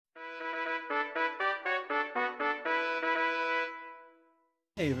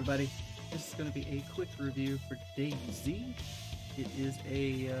Hey everybody, this is going to be a quick review for DayZ. It is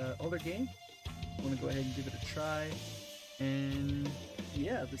a older game. I'm going to go ahead and give it a try. And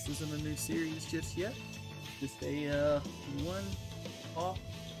yeah, this isn't a new series just yet. Just a one-off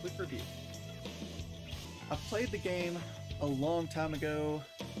quick review. I played the game a long time ago.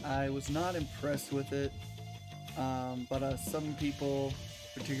 I was not impressed with it, but some people,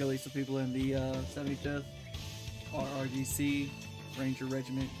 particularly some people in the 75th RRGC Ranger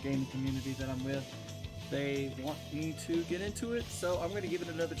Regiment gaming community that I'm with, they want me to get into it, so I'm going to give it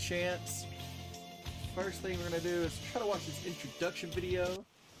another chance. First thing we're going to do is try to watch this introduction video.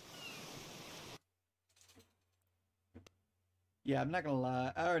 Yeah, I'm not going to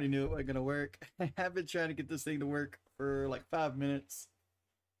lie, I already knew it wasn't going to work. I've been trying to get this thing to work for like 5 minutes,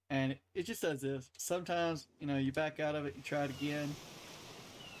 and it just does this. Sometimes, you know, you back out of it, you try it again,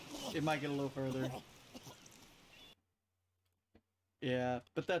 it might get a little further. Yeah,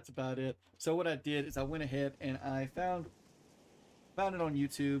 but that's about it. So what I did is I went ahead and I found it on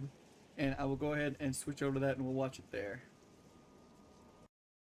YouTube, and I will go ahead and switch over to that and we'll watch it there.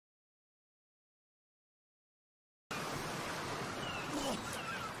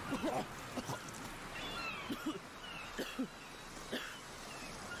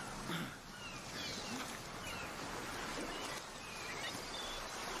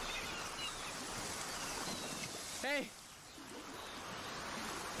 Hey!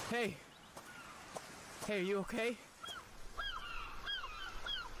 Hey! Hey, are you okay?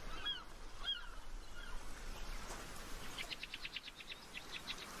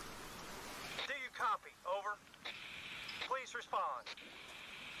 Do you copy? Over. Please respond.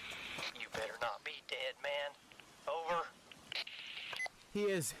 You better not be dead, man. Over. He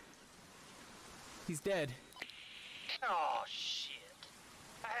is. He's dead. Oh, shit.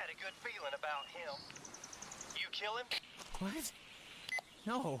 I had a good feeling about him. You kill him? What?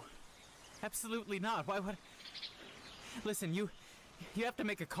 No. Absolutely not. Why would... Listen, you have to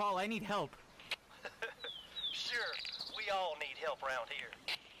make a call. I need help. Sure. We all need help around here.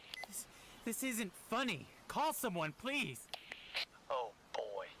 This isn't funny. Call someone, please. Oh,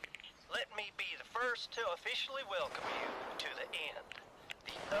 boy. Let me be the first to officially welcome you to the end.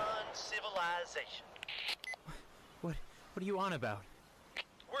 The uncivilization. What are you on about?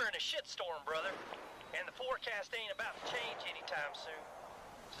 We're in a shitstorm, brother. And the forecast ain't about to change anytime soon.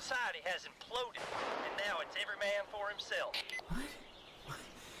 Society has imploded, and now it's every man for himself. What?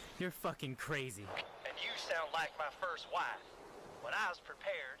 You're fucking crazy. And you sound like my first wife. But I was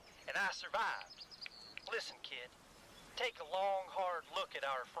prepared, and I survived. Listen, kid. Take a long, hard look at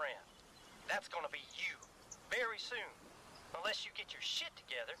our friend. That's gonna be you. Very soon. Unless you get your shit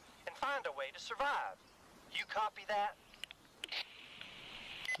together and find a way to survive. You copy that?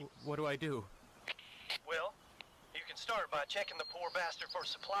 What do I do? Well, you can start by checking the poor bastard for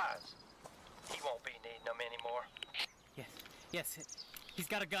supplies. He won't be needing them anymore. Yes, he's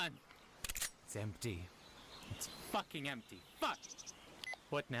got a gun. It's empty. It's fucking empty. Fuck!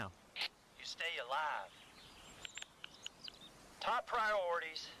 What now? You stay alive. Top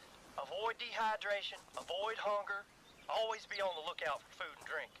priorities: avoid dehydration, avoid hunger, always be on the lookout for food and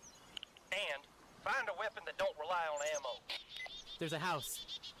drink. And find a weapon that don't rely on ammo. There's a house.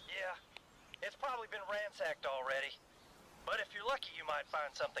 Yeah, it's probably been ransacked already. But if you're lucky, you might find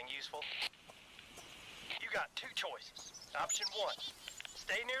something useful. You got two choices. Option one,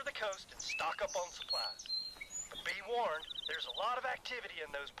 stay near the coast and stock up on supplies. But be warned, there's a lot of activity in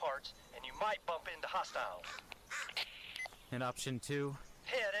those parts, and you might bump into hostiles. And option two?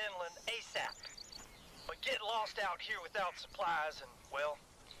 Head inland ASAP. But get lost out here without supplies and, well,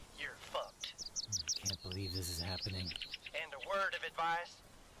 you're fucked. I can't believe this is happening. And a word of advice,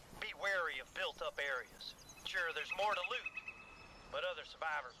 be wary of built-up areas. Sure, there's more to loot, but other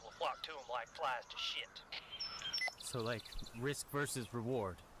survivors will flock to them like flies to shit. So, like, risk versus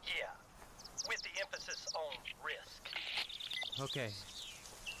reward. Yeah, with the emphasis on risk. Okay.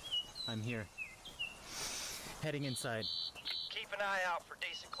 I'm here. Heading inside. Keep an eye out for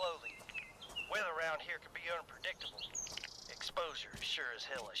decent clothing. Weather around here can be unpredictable. Exposure is sure as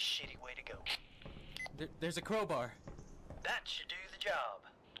hell a shitty way to go. There's a crowbar. That should do the job.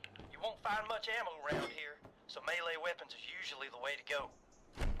 You won't find much ammo around here, so melee weapons is usually the way to go.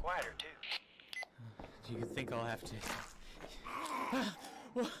 Quieter, too. Do you think I'll have to...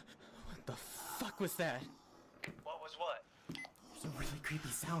 What the fuck was that? What was what? There's a really creepy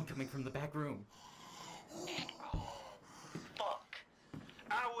sound coming from the back room. Oh, fuck.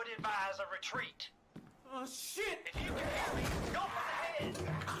 I would advise a retreat. Oh, shit! If you can hear me, go for the head!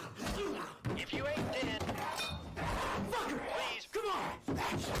 If you ain't dead... Fucker! Please, Come on!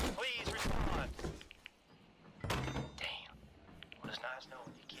 please respond. Damn. What is nice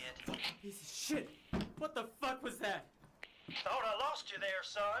knowing you. Piece of shit! What the fuck was that? Thought I lost you there,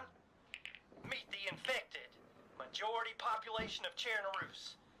 son. Meet the infected. Majority population of Chernobyl.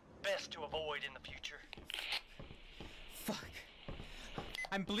 Best to avoid in the future. Fuck.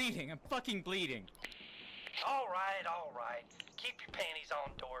 I'm bleeding. I'm fucking bleeding. All right, all right. Keep your panties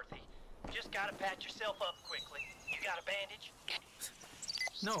on, Dorothy. Just gotta patch yourself up quickly. You got a bandage?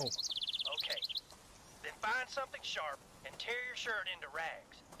 No. Okay. Then find something sharp and tear your shirt into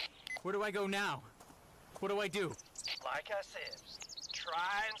rags. Where do I go now? What do I do? Like I said,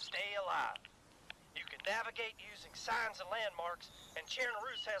 try and stay alive. You can navigate using signs and landmarks, and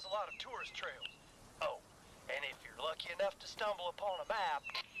Chernobyl has a lot of tourist trails. Oh, and if you're lucky enough to stumble upon a map...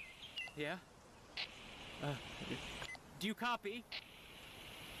 Yeah? Do you copy?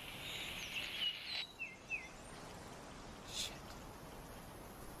 Shit.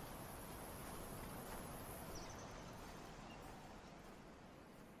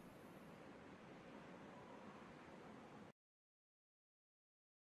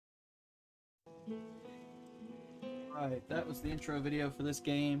 Right, that was the intro video for this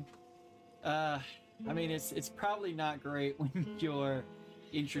game. I mean, it's probably not great when your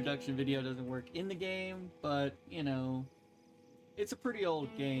introduction video doesn't work in the game, but, you know, it's a pretty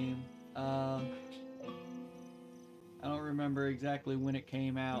old game. I don't remember exactly when it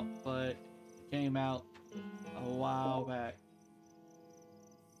came out, but it came out a while back.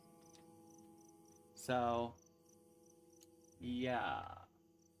 So, yeah.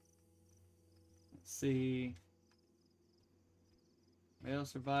 Let's see. Male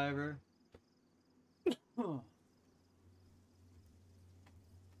survivor.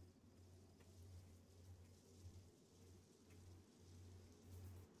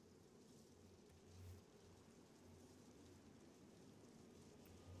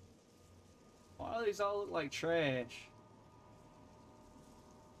 Why do these all look like trash?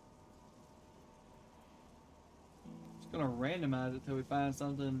 Just gonna randomize it till we find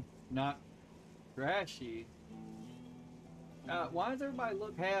something not trashy. Why does everybody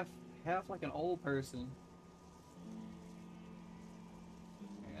look half like an old person?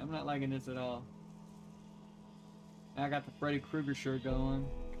 I'm not liking this at all. I got the Freddy Krueger shirt going.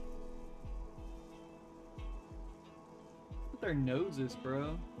 Look at their noses,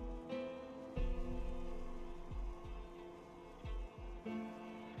 bro.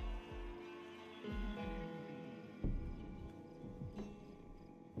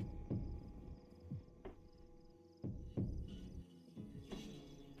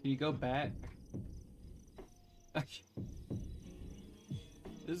 Can you go back?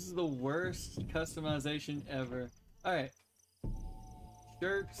 This is the worst customization ever. Alright.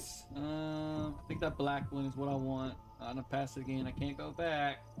 Shirts. I think that black one is what I want. I'm gonna pass it again. I can't go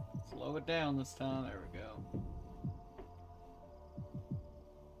back. Slow it down this time. There we go.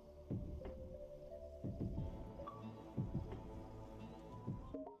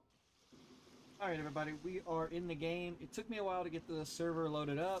 Alright everybody, we are in the game. It took me a while to get the server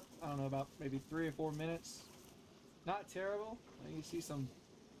loaded up. I don't know, about maybe 3 or 4 minutes. Not terrible. You see some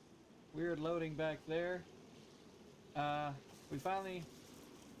weird loading back there. We finally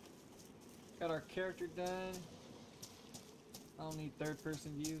got our character done. I don't need third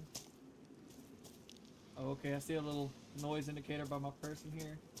person view. Oh, okay, I see a little noise indicator by my person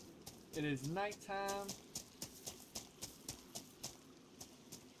here. It is nighttime.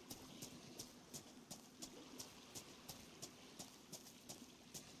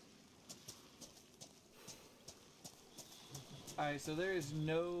 Alright, so there is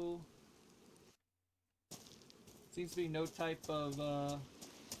no... Seems to be no type of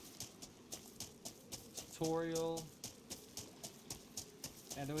tutorial.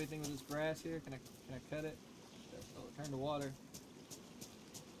 Can I do anything with this grass here? Can I cut it? Oh, it turned to water.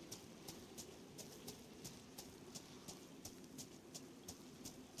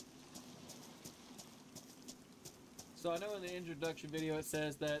 So I know in the introduction video it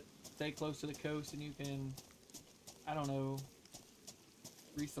says that stay close to the coast and you can, I don't know,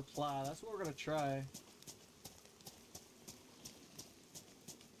 resupply. That's what we're gonna try.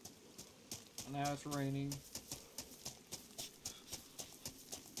 Now it's raining.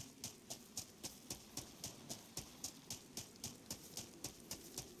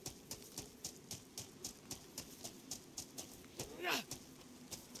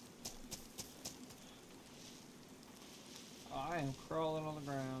 I am crawling on the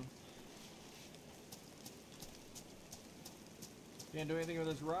ground. Can't do anything with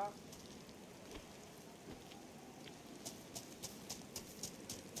this rock.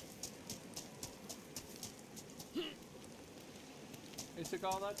 It took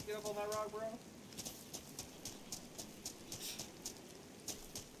all that to get up on that rock, bro?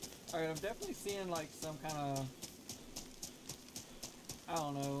 Alright, I'm definitely seeing like some kind of, I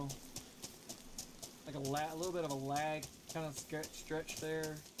don't know, like a little bit of a lag kind of stretch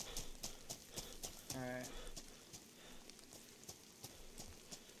there. Alright.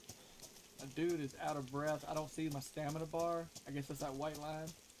 A dude is out of breath. I don't see my stamina bar. I guess that's that white line.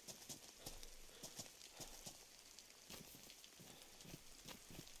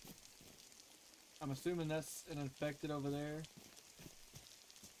 I'm assuming that's an infected over there.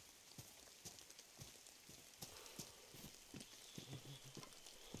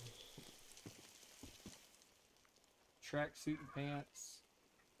 Tracksuit and pants.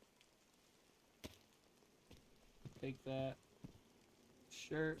 Take that.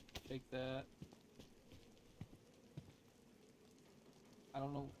 Shirt. Take that. I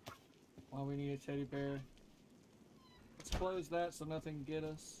don't know why we need a teddy bear. Let's close that so nothing can get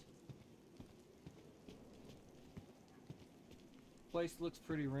us. Place looks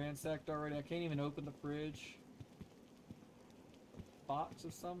pretty ransacked already. I can't even open the fridge. Box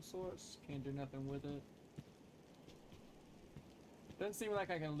of some sorts. Can't do nothing with it. Doesn't seem like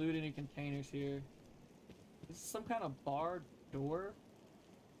I can loot any containers here. This is some kind of barred door.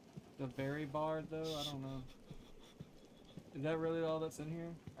 The very barred though, I don't know. Is that really all that's in here?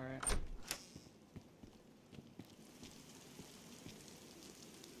 Alright.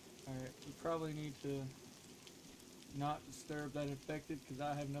 Alright, we probably need to not disturb that infected because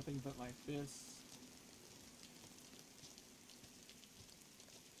I have nothing but my fists.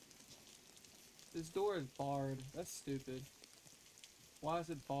 This door is barred. That's stupid. Why is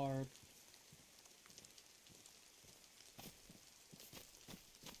it barred?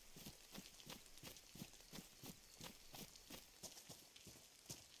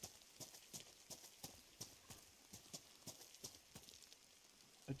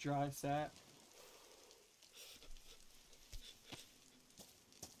 A dry sack.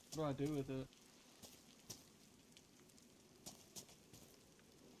 What do I do with it?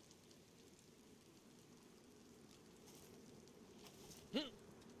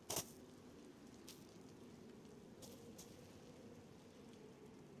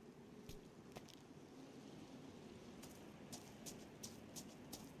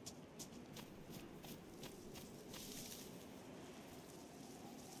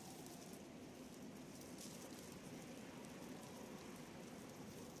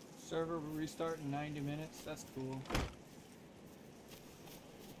 Server will restart in 90 minutes. That's cool.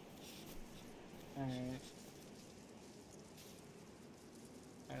 Alright.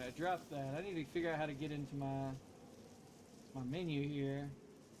 Alright, I dropped that. I need to figure out how to get into my menu here.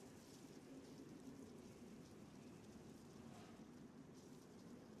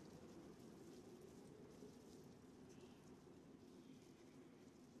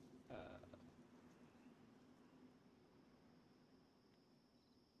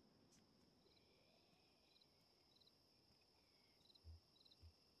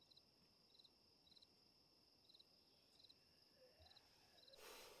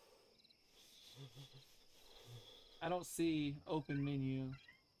 I don't see open menu.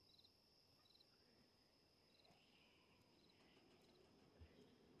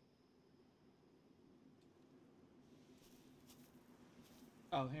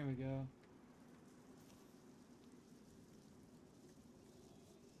 Oh, here we go.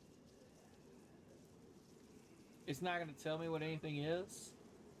 It's not going to tell me what anything is.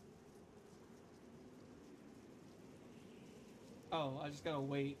 Oh, I just gotta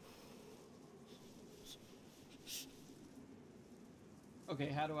wait. Okay,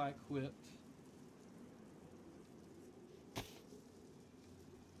 how do I equip?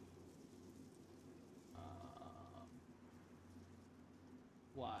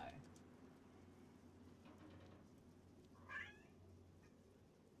 Why?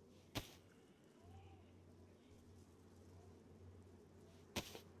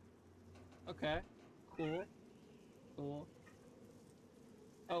 Okay, cool, cool.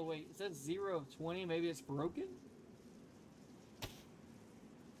 Oh wait, it says 0 of 20, maybe it's broken?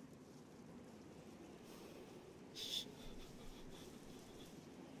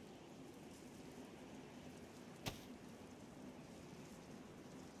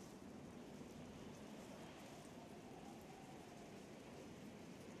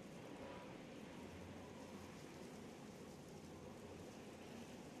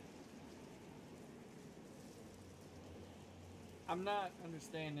 I'm not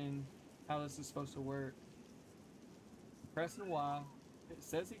understanding how this is supposed to work. Pressing Y. It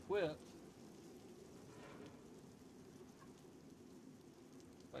says equipped.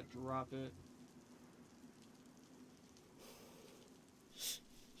 If I drop it.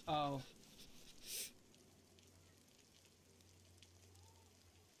 Oh.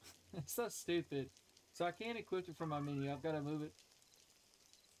 It's so stupid. So I can't equip it from my menu. I've got to move it.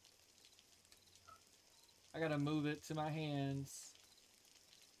 I got to move it to my hands.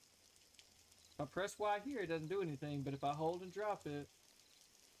 If I press Y here, it doesn't do anything. But if I hold and drop it,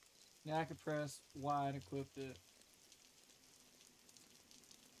 now I can press Y and equip it.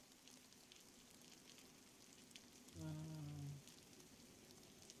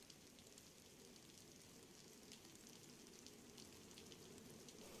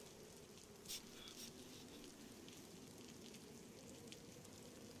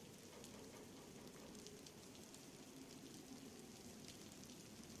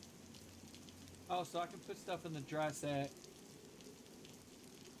 Oh, so I can put stuff in the dry sack.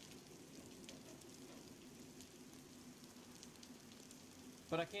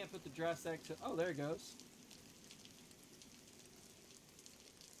 But I can't put the dry sack to... Oh, there it goes.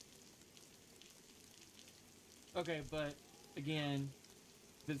 Okay, but again,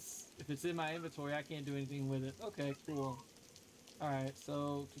 if it's in my inventory, I can't do anything with it. Okay, cool. Alright,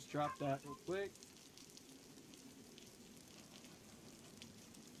 so just drop that real quick.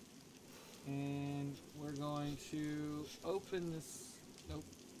 And we're going to open this... Nope,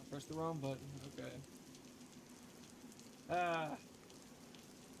 I pressed the wrong button. Okay.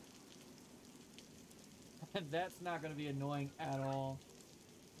 That's not going to be annoying at all.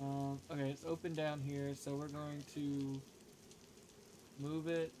 Okay, it's open down here, so we're going to move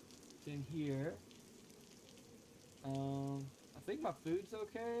it in here. I think my food's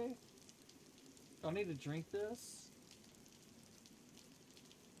okay. Do I need to drink this?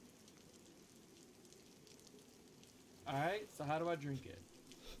 Alright, so how do I drink it?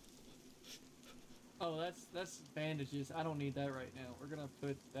 Oh, that's bandages. I don't need that right now. We're gonna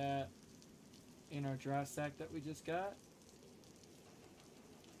put that in our dry sack that we just got.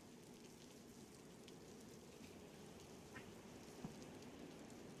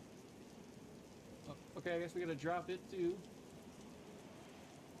 Oh, okay, I guess we gotta drop it too.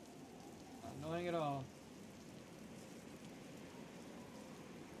 Not annoying at all.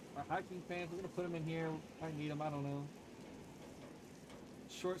 Our hiking pants, we're gonna put them in here. I need them, I don't know.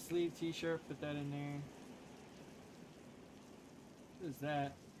 Short sleeve t-shirt, put that in there. What is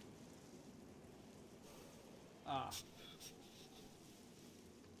that? Ah.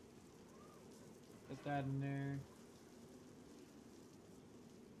 Put that in there.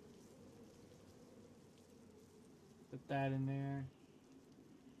 Put that in there.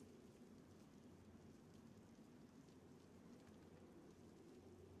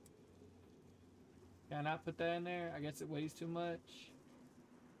 Can I not put that in there? I guess it weighs too much.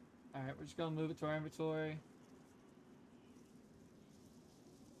 Alright, we're just gonna move it to our inventory.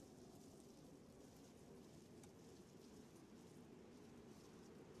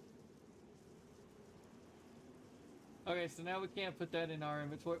 Okay, so now we can't put that in our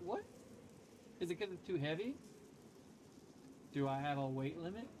inventory. What? Is it because it's too heavy? Do I have a weight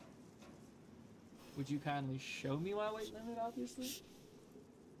limit? Would you kindly show me my weight limit, obviously?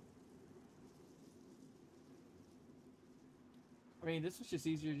 I mean, this was just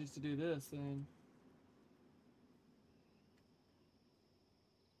easier just to do this than...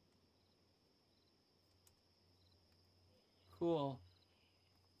 Cool.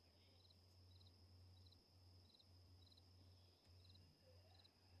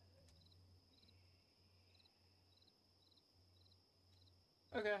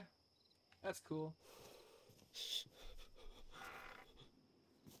 Okay. That's cool.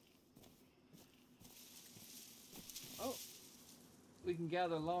 Oh. We can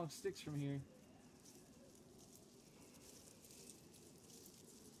gather long sticks from here.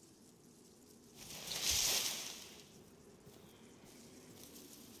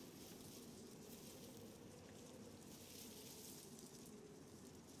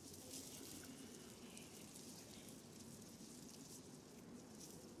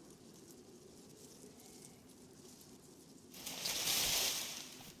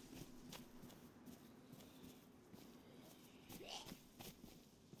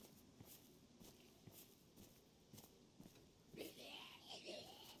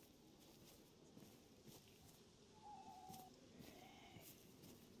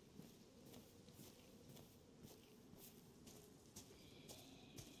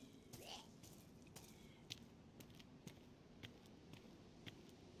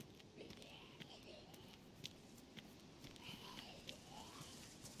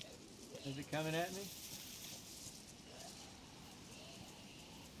 Is it coming at me?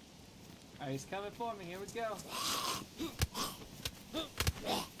 Alright, he's coming for me. Here we go.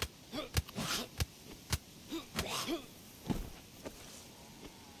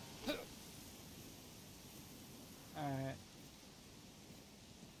 Alright.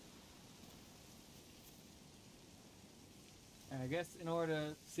 guess in order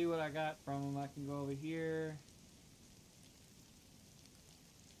to see what I got from them, I can go over here.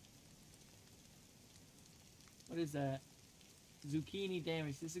 What is that? Zucchini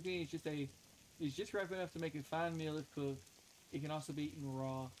damage. This zucchini is just ripe enough to make a fine meal if cooked. It can also be eaten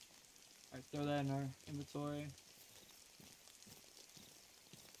raw. Alright, throw that in our inventory.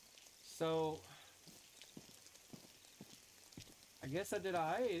 So, I guess I did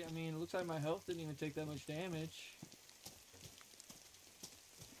alright. I mean, it looks like my health didn't even take that much damage.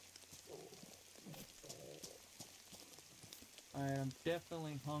 Alright, I'm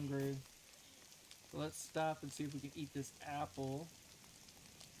definitely hungry. So let's stop and see if we can eat this apple.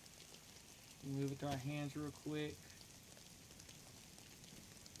 Move it to our hands real quick.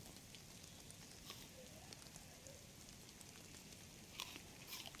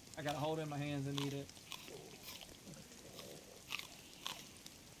 I gotta hold it in my hands and eat it.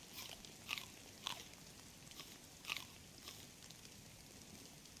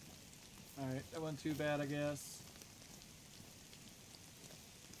 Alright, that wasn't too bad, I guess.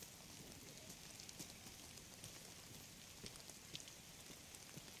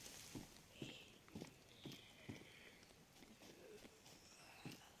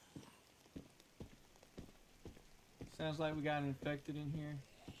 Sounds like we got an infected in here.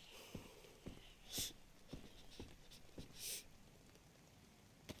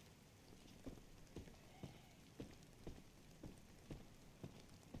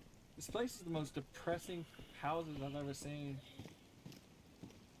 This place is the most depressing houses I've ever seen.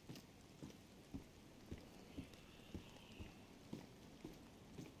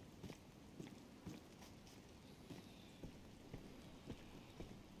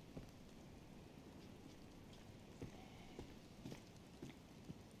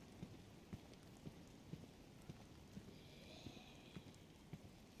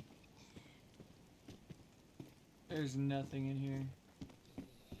 There's nothing in here.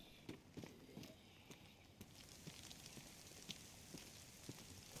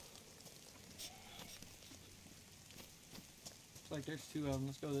 Looks like there's two of them.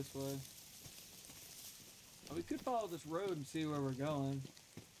 Let's go this way. Oh, we could follow this road and see where we're going.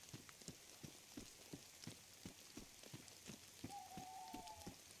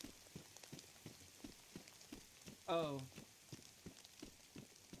 Oh.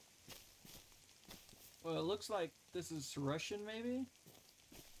 Well, it looks like this is Russian, maybe?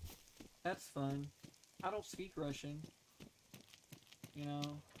 That's fun. I don't speak Russian. You know.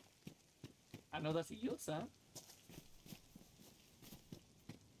 I know that's a yield sign.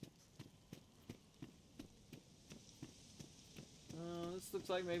 This looks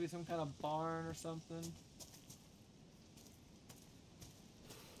like maybe some kind of barn or something.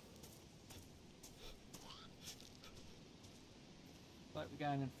 Like we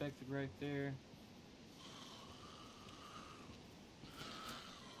got an infected right there.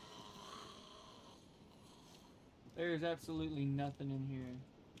 There's absolutely nothing in here.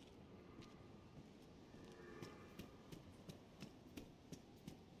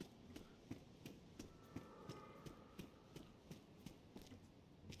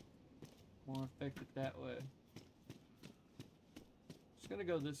 More infected that way. Just gonna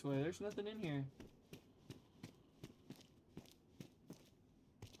go this way. There's nothing in here.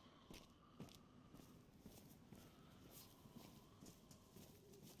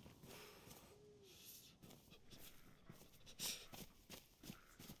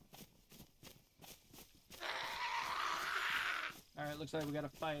 Alright, looks like we gotta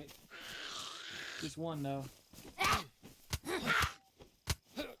fight. Just one though.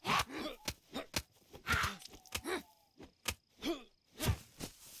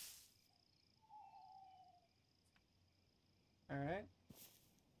 Alright.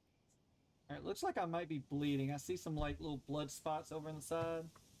 Alright, looks like I might be bleeding. I see some like little blood spots over on the side.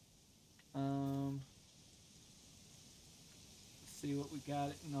 Let's see what we got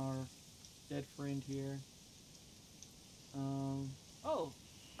in our dead friend here. Oh,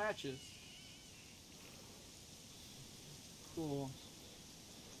 patches. Cool.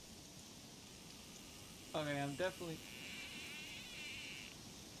 Okay, I'm definitely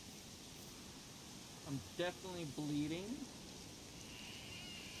bleeding.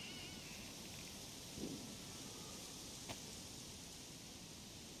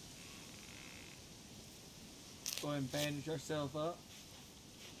 Go ahead and bandage ourselves up.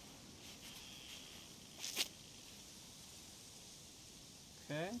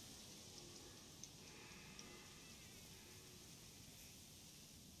 Okay.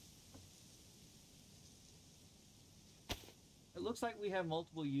 It looks like we have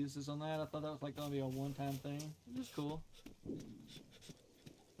multiple uses on that. I thought that was like gonna be a one-time thing. Which is cool.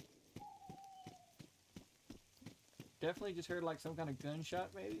 Definitely just heard like some kind of gunshot,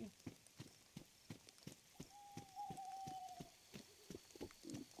 maybe.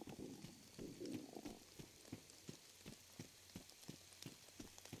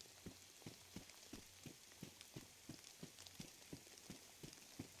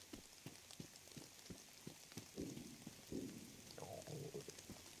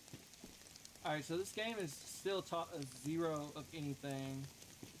 Alright, so this game is still taught a 0 of anything.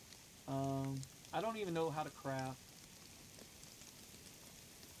 I don't even know how to craft.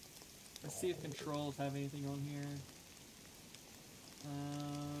 Let's see if controls have anything on here.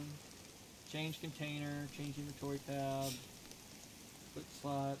 Change container, change inventory tab, quick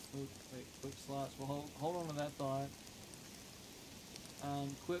slots, quick slots. Well, hold on to that thought.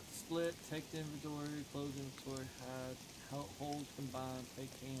 Equip split, take the inventory, close inventory, hide, hold, combine,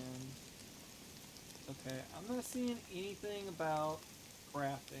 take hands. Okay, I'm not seeing anything about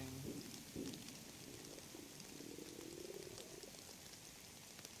crafting.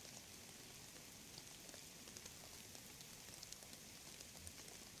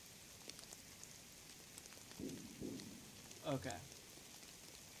 Okay.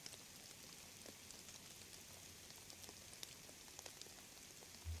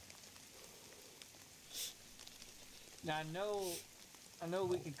 Now I know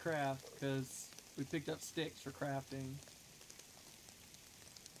we can craft because we picked up sticks for crafting.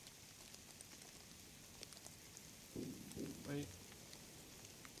 Wait.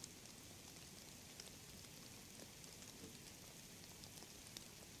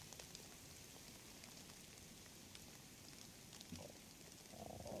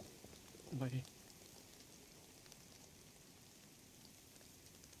 Wait.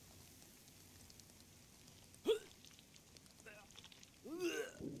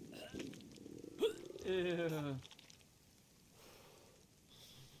 Ew.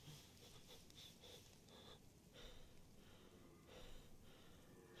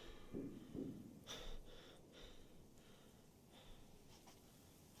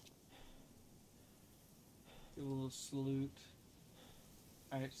 Give a little salute.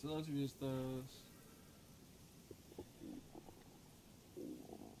 Alright, so those are just those.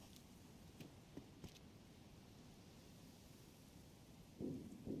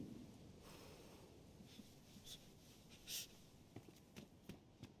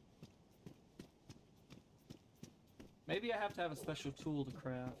 Maybe I have to have a special tool to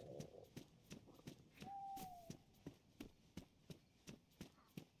craft.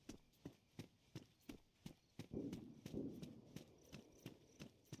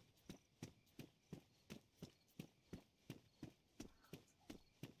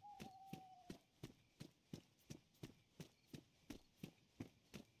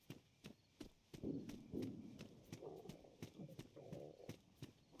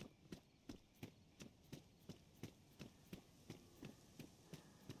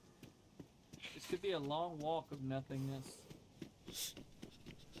 This could be a long walk of nothingness.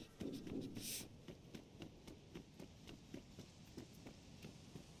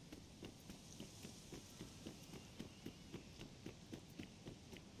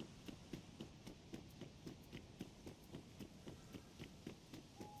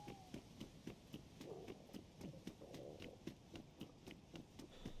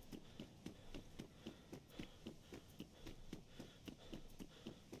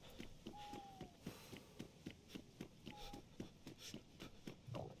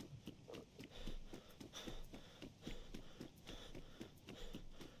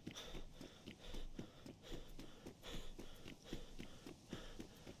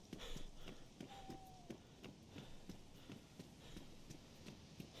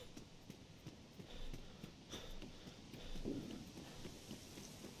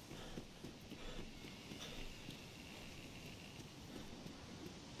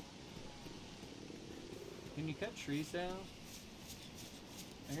 Can you cut trees down?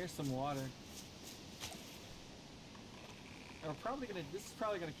 I hear some water. This is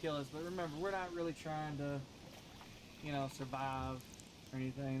probably gonna kill us, but remember, we're not really trying to, you know, survive or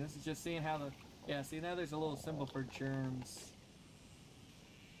anything. This is just seeing how yeah, see now there's a little symbol for germs.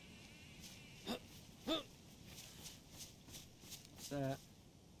 What's that?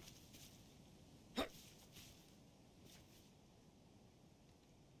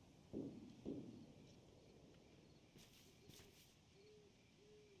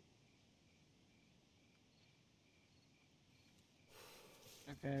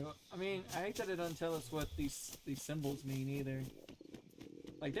 Okay, well, I mean, I hate that it doesn't tell us what these symbols mean either.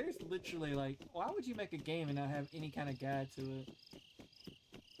 Like, there's literally, like, why would you make a game and not have any kind of guide to it?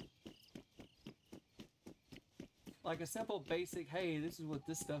 Like, a simple, basic, hey, this is what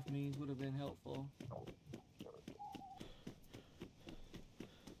this stuff means would have been helpful.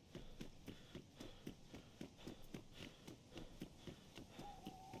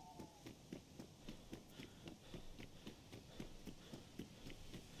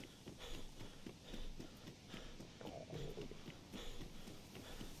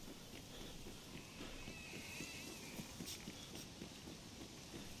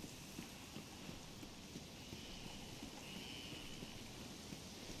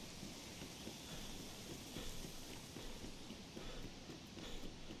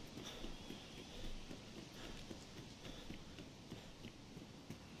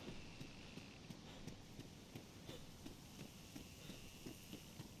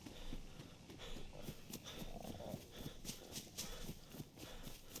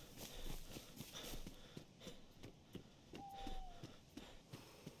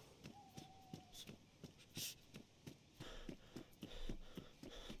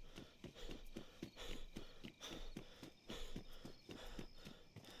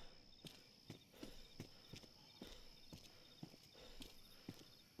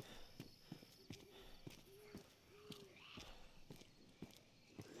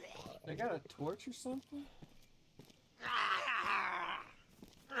 They got a torch or something?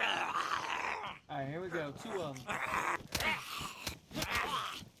 Alright, here we go. 2 of them.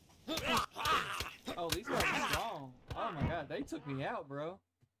 Oh, these guys are strong. Oh my god, they took me out, bro.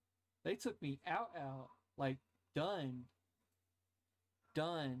 They took me out. Like, done.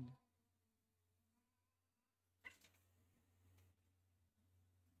 Done.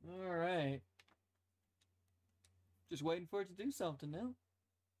 Alright. Just waiting for it to do something now.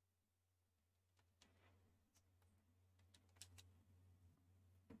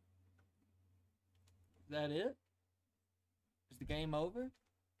 Is that it? Is the game over?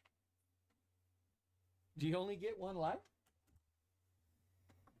 Do you only get 1 life?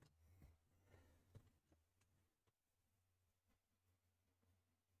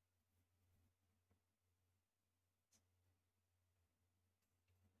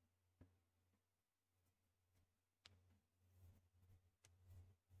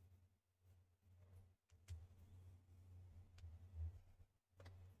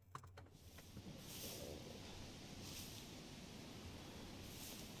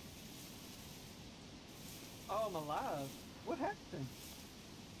 Oh, I'm alive. What happened?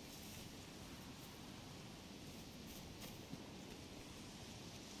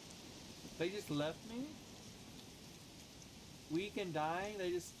 They just left me? Weak and dying?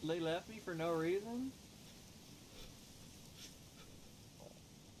 They left me for no reason?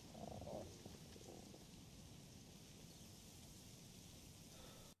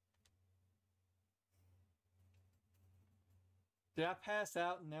 Did I pass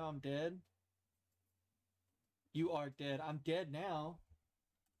out and now I'm dead? You are dead. I'm dead now.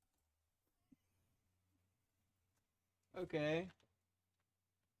 Okay.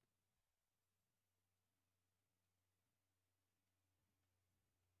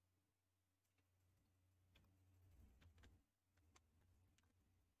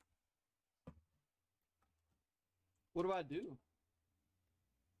 What do I do?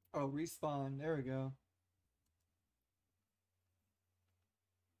 Oh, respawn. There we go.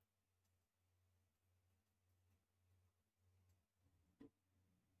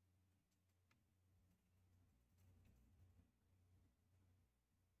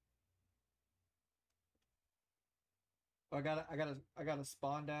 Oh, I gotta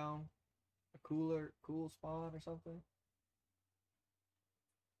spawn down a cool spawn or something.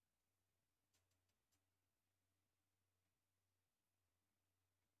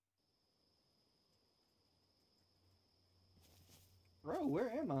 Bro,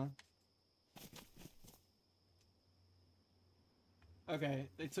 where am I? Okay,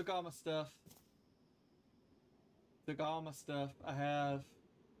 they took all my stuff. Took all my stuff. I have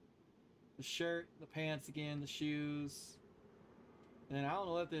the shirt, the pants again, the shoes. And I don't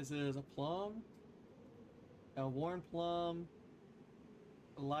know what this is. A plum? A worn plum.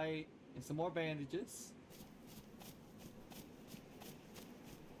 A light. And some more bandages.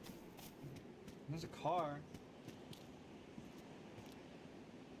 There's a car.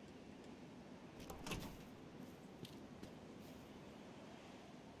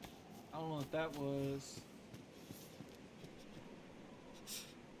 I don't know what that was.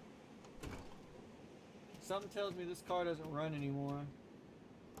 Something tells me this car doesn't run anymore.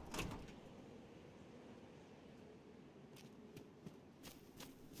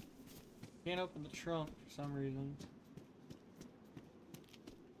 Can't open the trunk for some reason.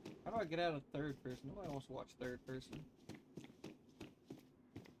 How do I get out of third person? Nobody wants to watch third person.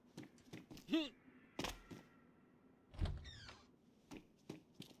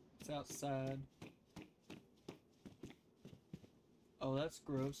 It's outside. Oh, that's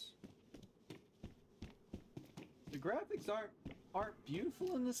gross. The graphics aren't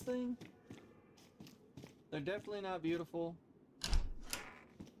beautiful in this thing. They're definitely not beautiful.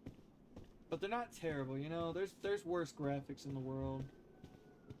 But they're not terrible, you know? There's worse graphics in the world.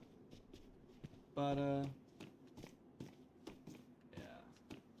 But yeah.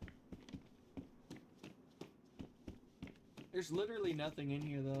 There's literally nothing in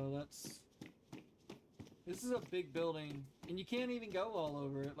here though. This is a big building and you can't even go all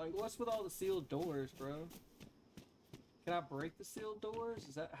over it. Like, what's with all the sealed doors, bro? Can I break the sealed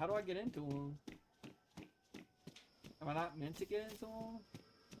doors? How do I get into them? Am I not meant to get into them?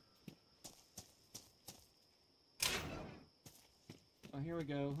 Oh, here we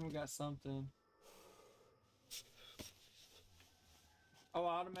go. We got something. Oh,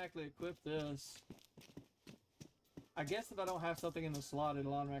 I automatically equip this. I guess if I don't have something in the slot,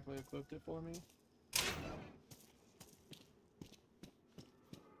 it'll automatically equip it for me.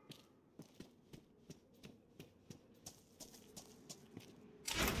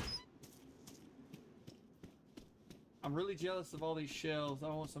 I'm really jealous of all these shells. I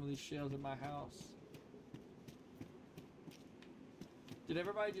want some of these shells in my house. Did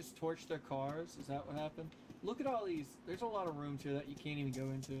everybody just torch their cars? Is that what happened? Look at all these. There's a lot of rooms here that you can't even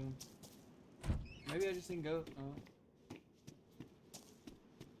go into. Maybe I just didn't go. Oh.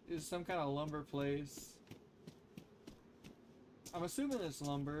 This is some kind of lumber place. I'm assuming it's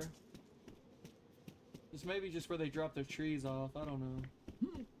lumber. This may be just where they drop their trees off. I don't know.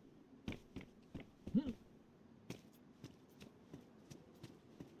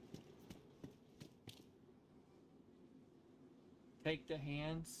 Take the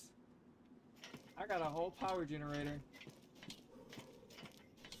hands. I got a whole power generator.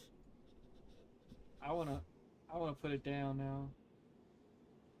 I wanna put it down now.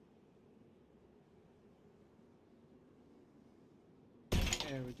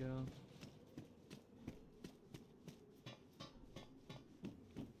 There we go.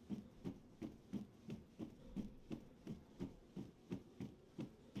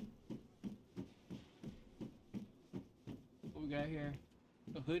 What we got here?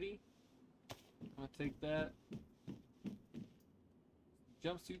 A hoodie. I'm gonna take that.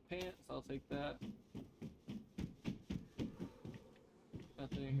 Jumpsuit pants. I'll take that.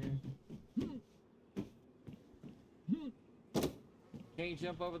 Nothing in here. Can you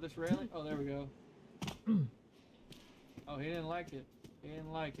jump over this railing? Oh, there we go. Oh, he didn't like it. He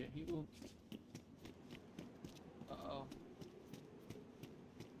didn't like it. He oops. Uh-oh.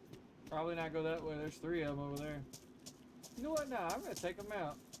 Probably not go that way. There's 3 of them over there. You know what? Nah, I'm gonna take them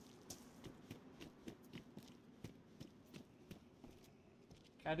out.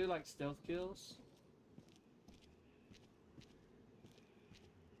 Can I do like stealth kills?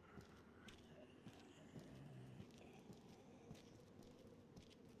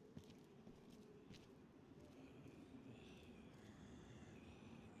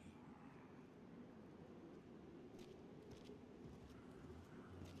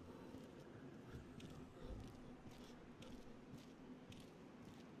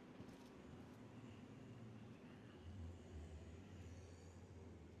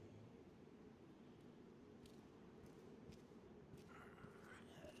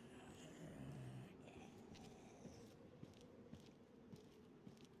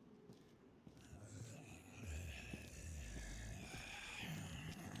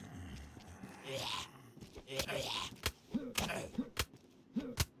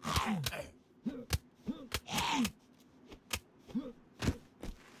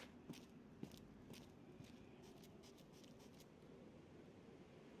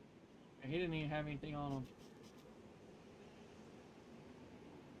 He didn't even have anything on him.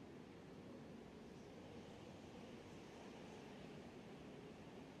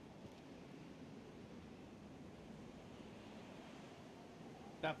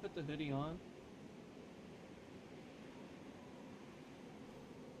 Did I put the hoodie on?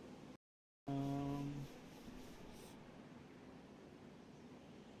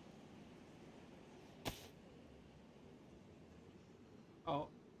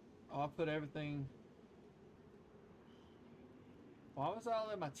 Oh, I put everything. Why was I all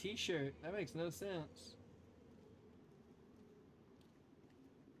in my t-shirt? That makes no sense.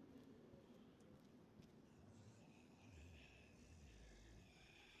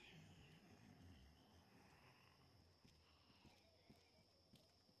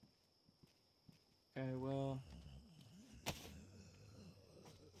 Okay, well. I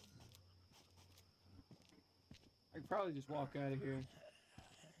could probably just walk out of here.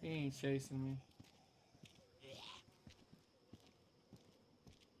 He ain't chasing me.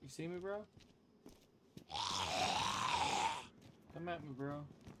 You see me, bro? Come at me, bro.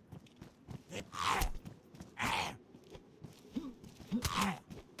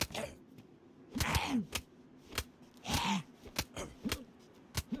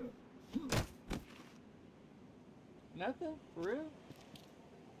 Nothing? For real?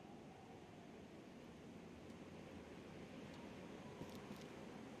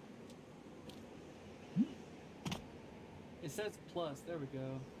 It says plus. There we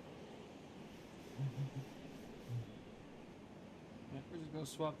go. Yeah, we're just gonna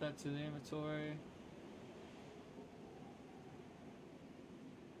swap that to the inventory.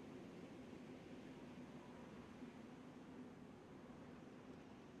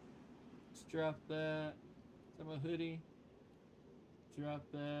 Let's drop that. Some a hoodie. Drop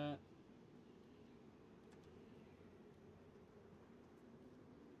that.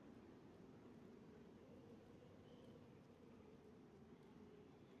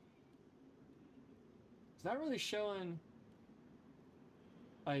 It's not really showing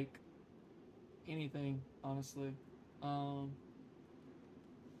like anything, honestly.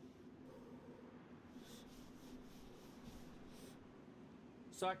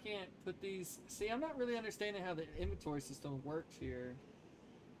 So I can't put these... See, I'm not really understanding how the inventory system works here.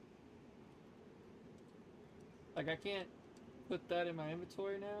 Like, I can't put that in my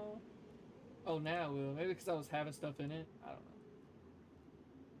inventory now? Oh, now it will. Maybe because I was having stuff in it? I don't know.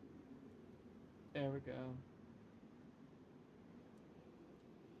 There we go.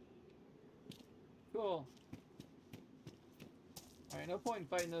 Cool. Alright, no point in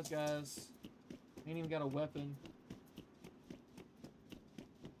fighting those guys. Ain't even got a weapon.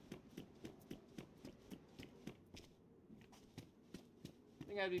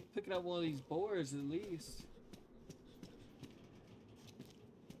 I think I'd be picking up one of these boars at least.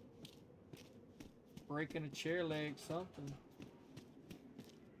 Breaking a chair leg, something.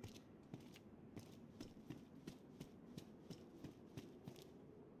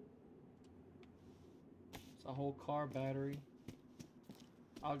 It's a whole car battery.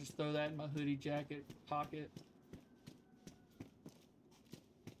 I'll just throw that in my hoodie jacket pocket.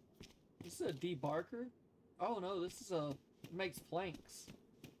 This is a debarker? Oh no, this is a... It makes planks.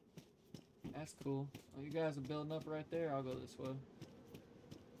 That's cool. Oh, you guys are building up right there. I'll go this way.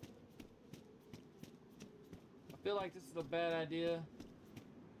 I feel like this is a bad idea.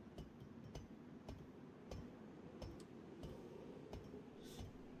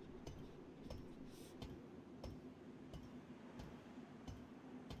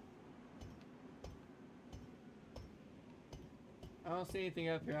 I don't see anything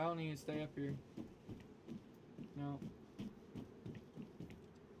up here. I don't need to stay up here. No.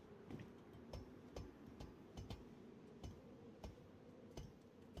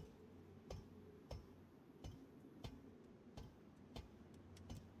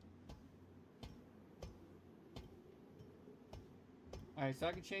 Alright, so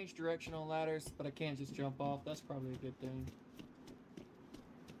I can change direction on ladders, but I can't just jump off. That's probably a good thing.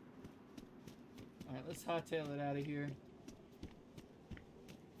 Alright, let's hightail it out of here.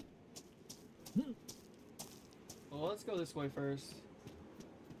 Well, let's go this way first.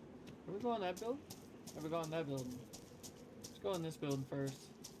 Are we going that building? Are we going that building? Let's go in this building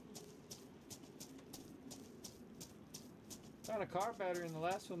first. Found a car battery in the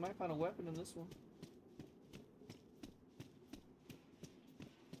last one. Might find a weapon in this one.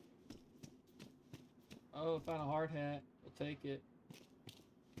 Oh, found a hard hat. We'll take it.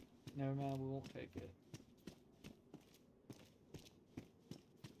 Never mind, we won't take it.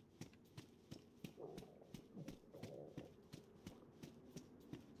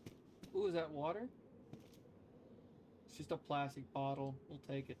 Ooh, is that water? It's just a plastic bottle. We'll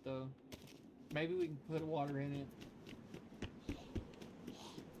take it though. Maybe we can put water in it.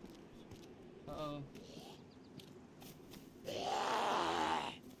 Uh-oh.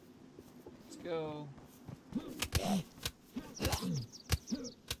 Let's go.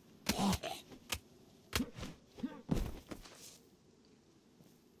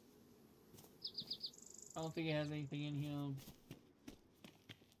 I don't think it has anything in him.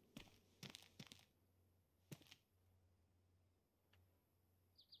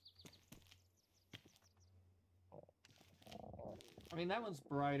 I mean, that one's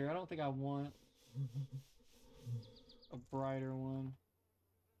brighter. I don't think I want a brighter one.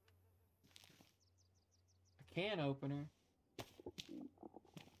 A can opener.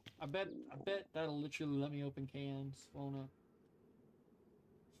 I bet that'll literally let me open cans, won't it?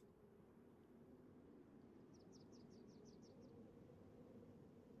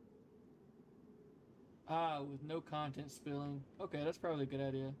 Ah, with no content spilling. Okay, that's probably a good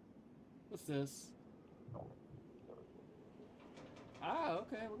idea. What's this? Ah,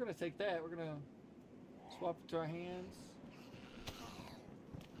 okay, we're gonna take that. We're gonna swap it to our hands.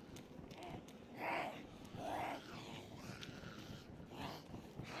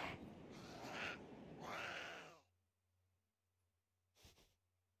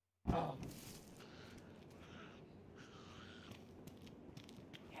 Oh.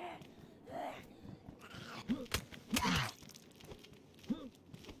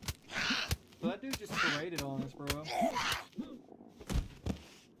 So that dude just paraded on us, bro.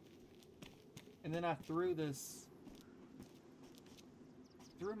 And then I threw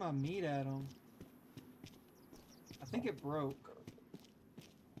my meat at him. I think it broke.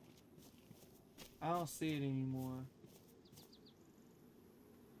 I don't see it anymore.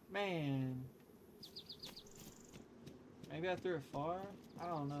 Man. Maybe I threw it far? I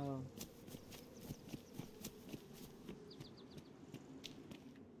don't know.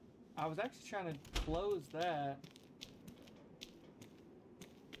 I was actually trying to close that.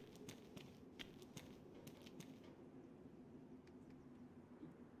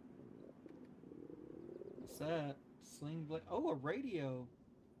 What's that? Sling blade. Oh, a radio.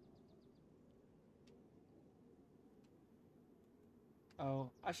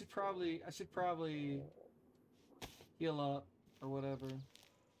 Oh, I should probably heal up or whatever.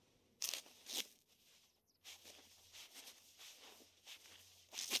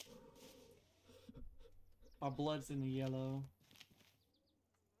 My blood's in the yellow.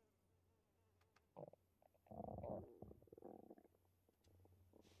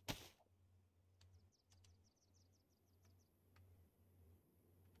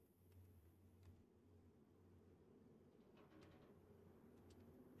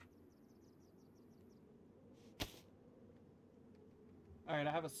 Alright,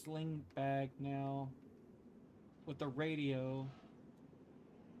 I have a sling bag now with the radio.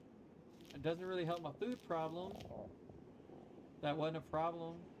 It doesn't really help my food problem. That wasn't a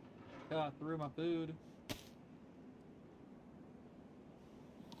problem. I threw my food.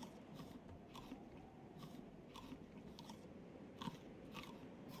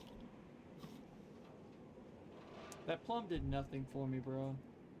 That plum did nothing for me, bro.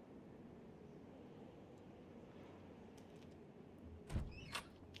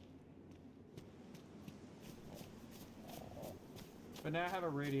 But now I have a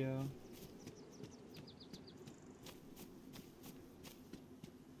radio.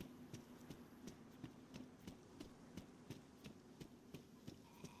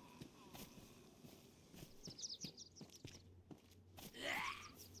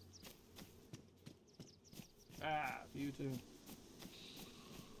 Ah, you too.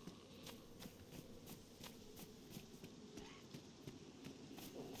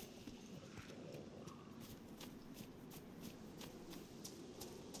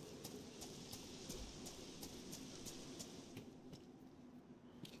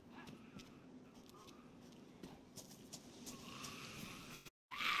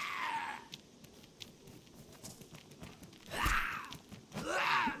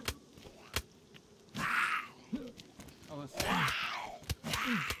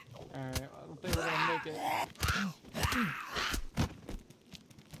 Alright, I don't think we're gonna make it.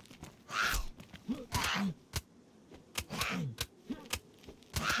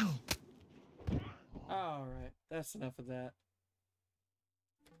 Alright, that's enough of that.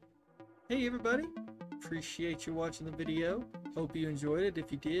 Hey everybody, appreciate you watching the video. Hope you enjoyed it.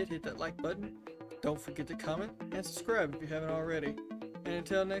 If you did, hit that like button. Don't forget to comment and subscribe if you haven't already. And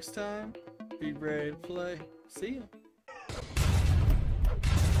until next time, be ready to play. See ya.